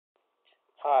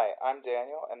Hi, I'm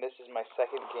Daniel, and this is my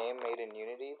second game made in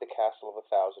Unity, The Castle of a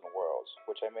Thousand Worlds,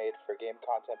 which I made for Game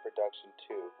Content Production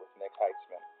 2 with Nick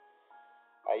Heitzman.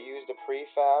 I used a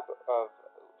prefab of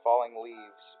falling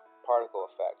leaves particle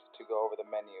effect to go over the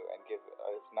menu and give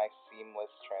a nice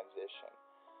seamless transition,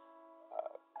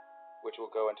 uh, which will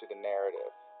go into the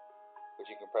narrative, which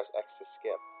you can press X to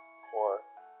skip, or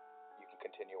you can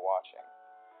continue watching.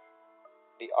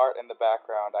 The art in the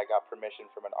background I got permission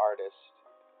from an artist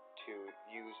to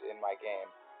use in my game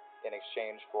in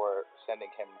exchange for sending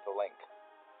him the link.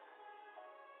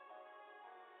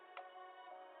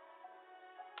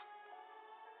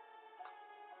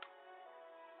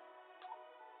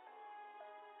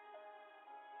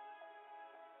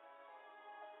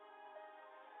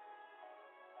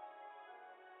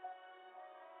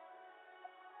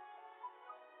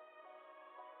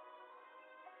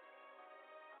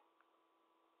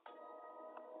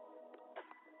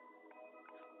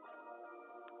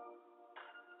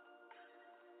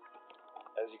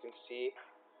 As you can see,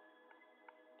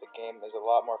 the game is a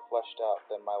lot more fleshed out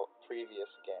than my previous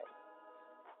game,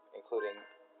 including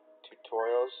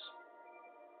tutorials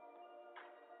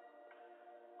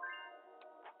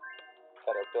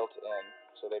that are built in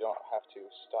so they don't have to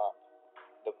stop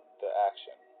the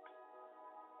action.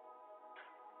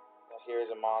 Now here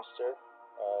is a monster.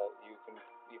 You can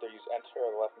either use enter or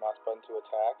the left mouse button to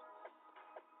attack.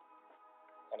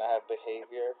 And I have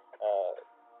behavior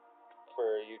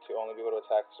for you to only be able to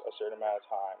attack a certain amount of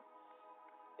time.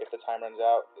 If the time runs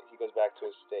out, he goes back to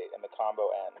his state and the combo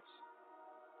ends.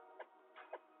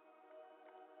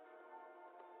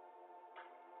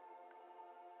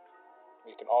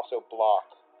 You can also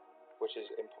block, which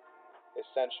is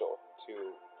essential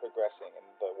to progressing in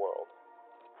the world.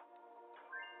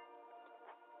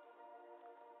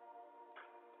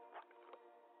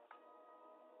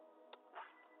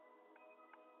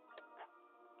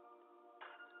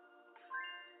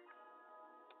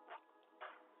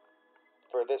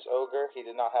 For this ogre, he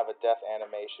did not have a death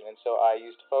animation, and so I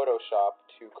used Photoshop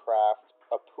to craft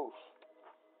a poof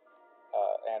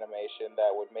animation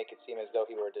that would make it seem as though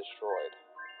he were destroyed.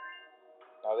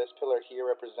 Now this pillar here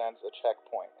represents a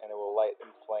checkpoint, and it will light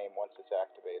and flame once it's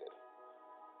activated.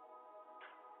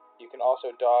 You can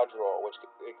also dodge roll, which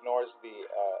ignores the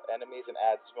enemies and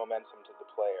adds momentum to the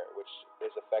player, which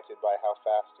is affected by how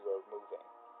fast you are moving.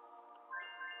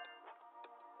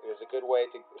 It is a good way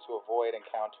to avoid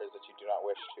encounters that you do not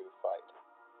wish to fight.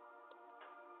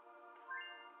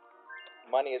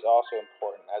 Money is also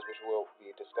important, as which will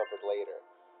be discovered later,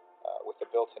 with the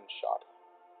built-in shop.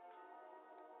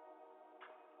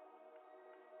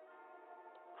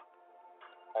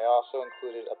 I also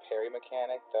included a parry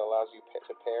mechanic that allows you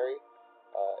to parry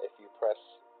if you press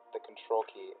the control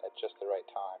key at just the right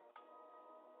time.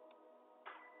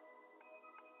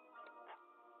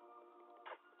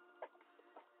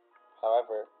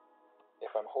 However, if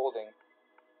I'm holding,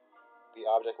 the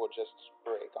object will just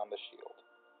break on the shield.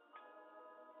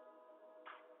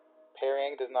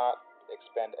 Parrying does not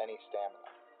expend any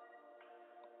stamina,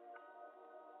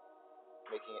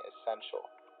 making it essential.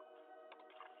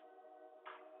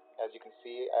 As you can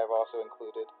see, I've also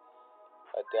included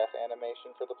a death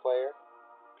animation for the player,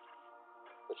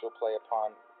 which will play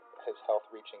upon his health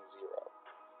reaching 0.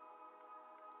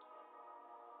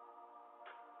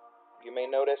 You may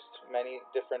notice many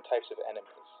different types of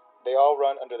enemies. They all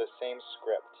run under the same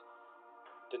script.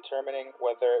 Determining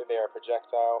whether they are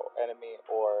projectile enemy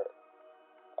or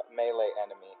melee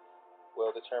enemy will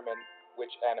determine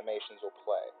which animations will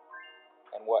play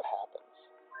and what happens.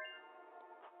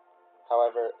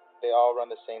 However, they all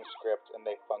run the same script and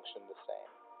they function the same.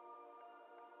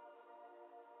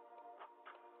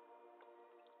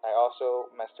 I also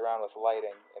messed around with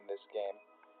lighting in this game.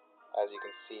 As you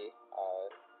can see,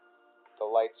 the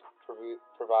lights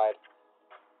provide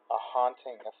a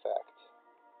haunting effect,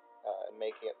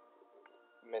 making it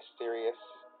mysterious,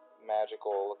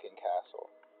 magical looking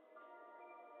castle.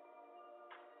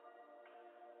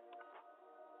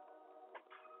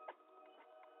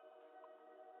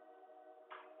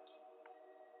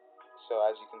 So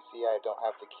as you can see, I don't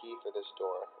have the key for this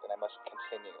door, and I must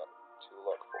continue to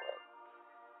look for it.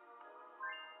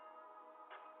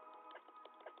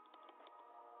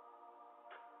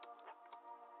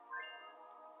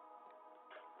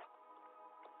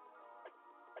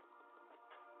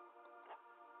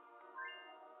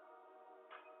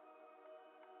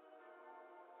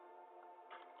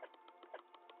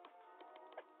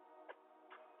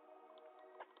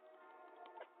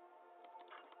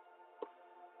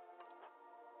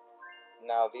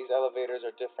 Now, these elevators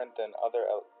are different than other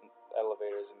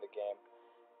elevators in the game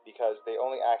because they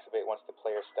only activate once the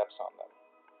player steps on them.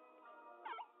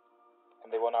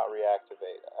 and they will not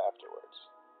reactivate afterwards.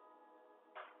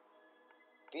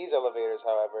 These elevators,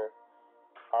 however,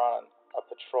 are on a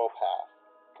patrol path,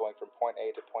 going from point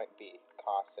A to point B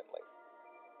constantly.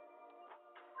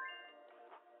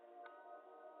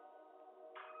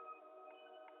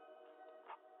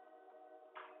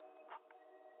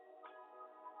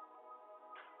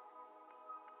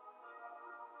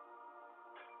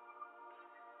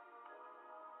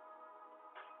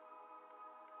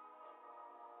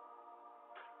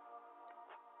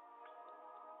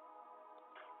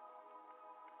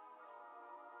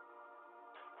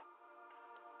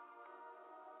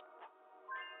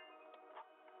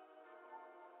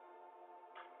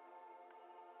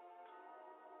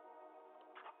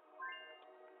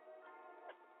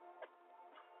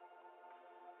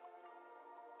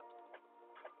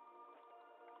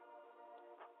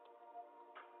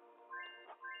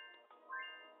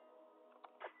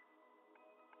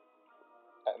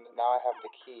 And now I have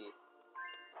the key,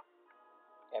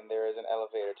 and there is an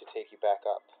elevator to take you back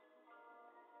up.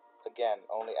 Again,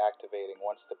 only activating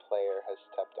once the player has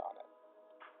stepped on it.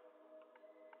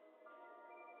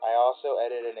 I also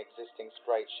edited an existing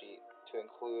sprite sheet to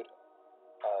include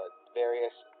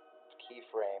various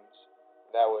keyframes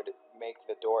that would make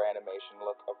the door animation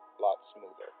look a lot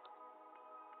smoother.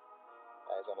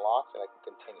 That is unlocked, and I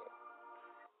can continue.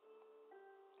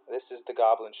 This is the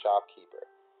Goblin Shopkeeper.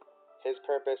 His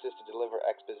purpose is to deliver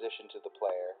exposition to the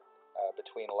player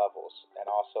between levels, and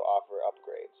also offer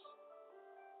upgrades.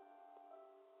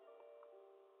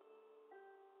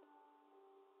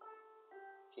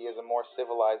 He is a more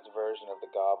civilized version of the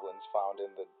goblins found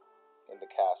in the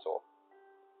castle,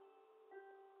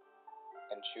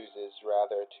 and chooses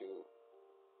rather to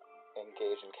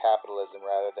engage in capitalism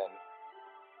rather than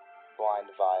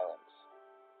blind violence.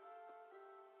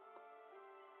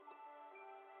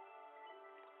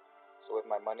 So with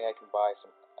my money I can buy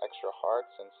some extra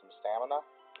hearts and some stamina,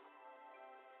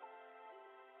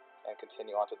 and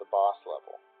continue on to the boss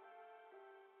level.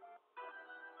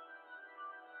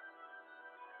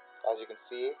 As you can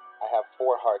see, I have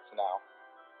 4 hearts now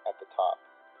at the top.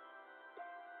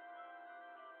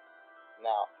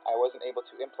 Now, I wasn't able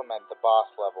to implement the boss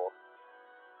level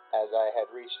as I had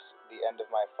reached the end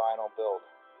of my final build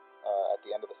at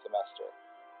the end of the semester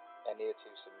and needed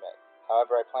to submit.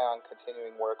 However, I plan on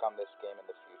continuing work on this game in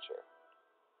the future.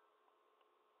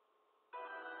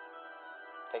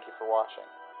 Thank you for watching.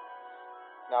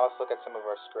 Now let's look at some of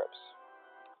our scripts.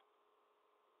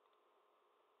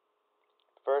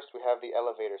 First, we have the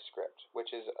elevator script,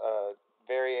 which is a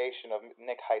variation of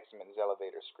Nick Heitzman's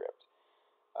elevator script,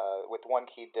 with one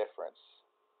key difference.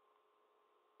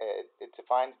 It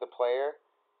defines the player,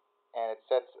 and it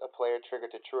sets a player trigger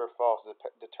to true or false,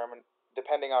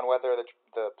 depending on whether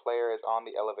the player is on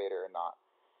the elevator or not.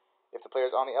 If the player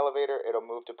is on the elevator, it'll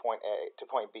move to point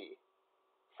B,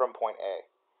 from point A.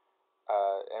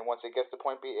 And once it gets to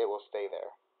point B, it will stay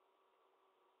there.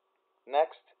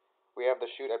 Next, we have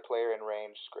the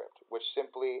ShootAtPlayerInRange script, which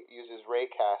simply uses ray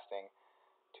casting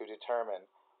to determine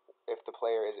if the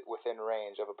player is within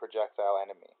range of a projectile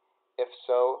enemy. If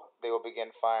so, they will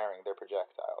begin firing their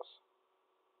projectiles.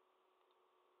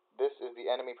 This is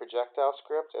the enemy projectile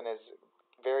script and is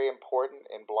very important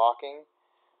in blocking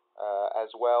as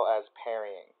well as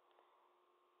parrying.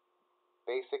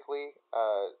 Basically,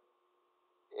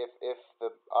 if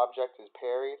the object is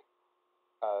parried,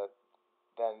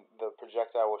 then the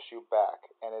projectile will shoot back,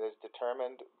 and it is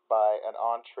determined by an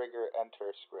on-trigger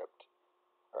enter script,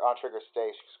 or on-trigger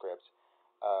stay script,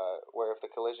 where if the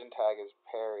collision tag is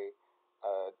parry,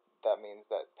 that means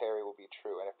that parry will be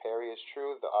true, and if parry is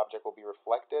true, the object will be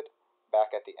reflected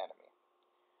back at the enemy.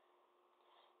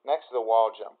 Next is the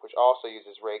wall jump, which also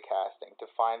uses ray casting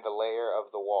to find the layer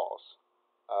of the walls.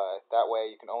 That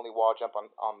way you can only wall jump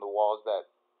on the walls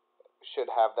that should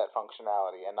have that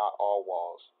functionality, and not all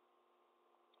walls.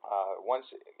 Once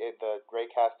the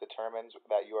raycast determines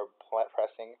that you are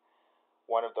pressing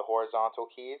one of the horizontal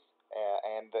keys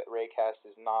and the raycast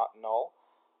is not null,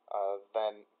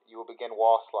 then you will begin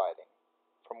wall sliding.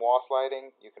 From wall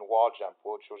sliding, you can wall jump,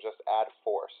 which will just add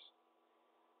force.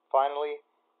 Finally,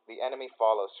 the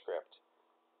EnemyFollow script.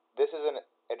 This is an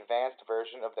advanced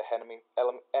version of the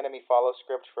EnemyFollow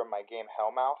script from my game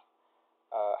Hellmouth.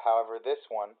 However, this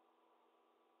one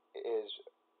is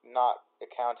not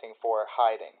accounting for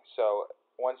hiding. So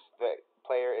once the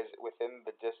player is within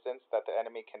the distance that the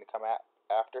enemy can come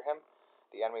after him,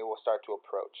 the enemy will start to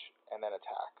approach and then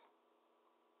attack.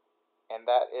 And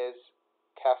that is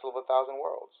Castle of 1,000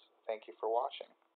 Worlds. Thank you for watching.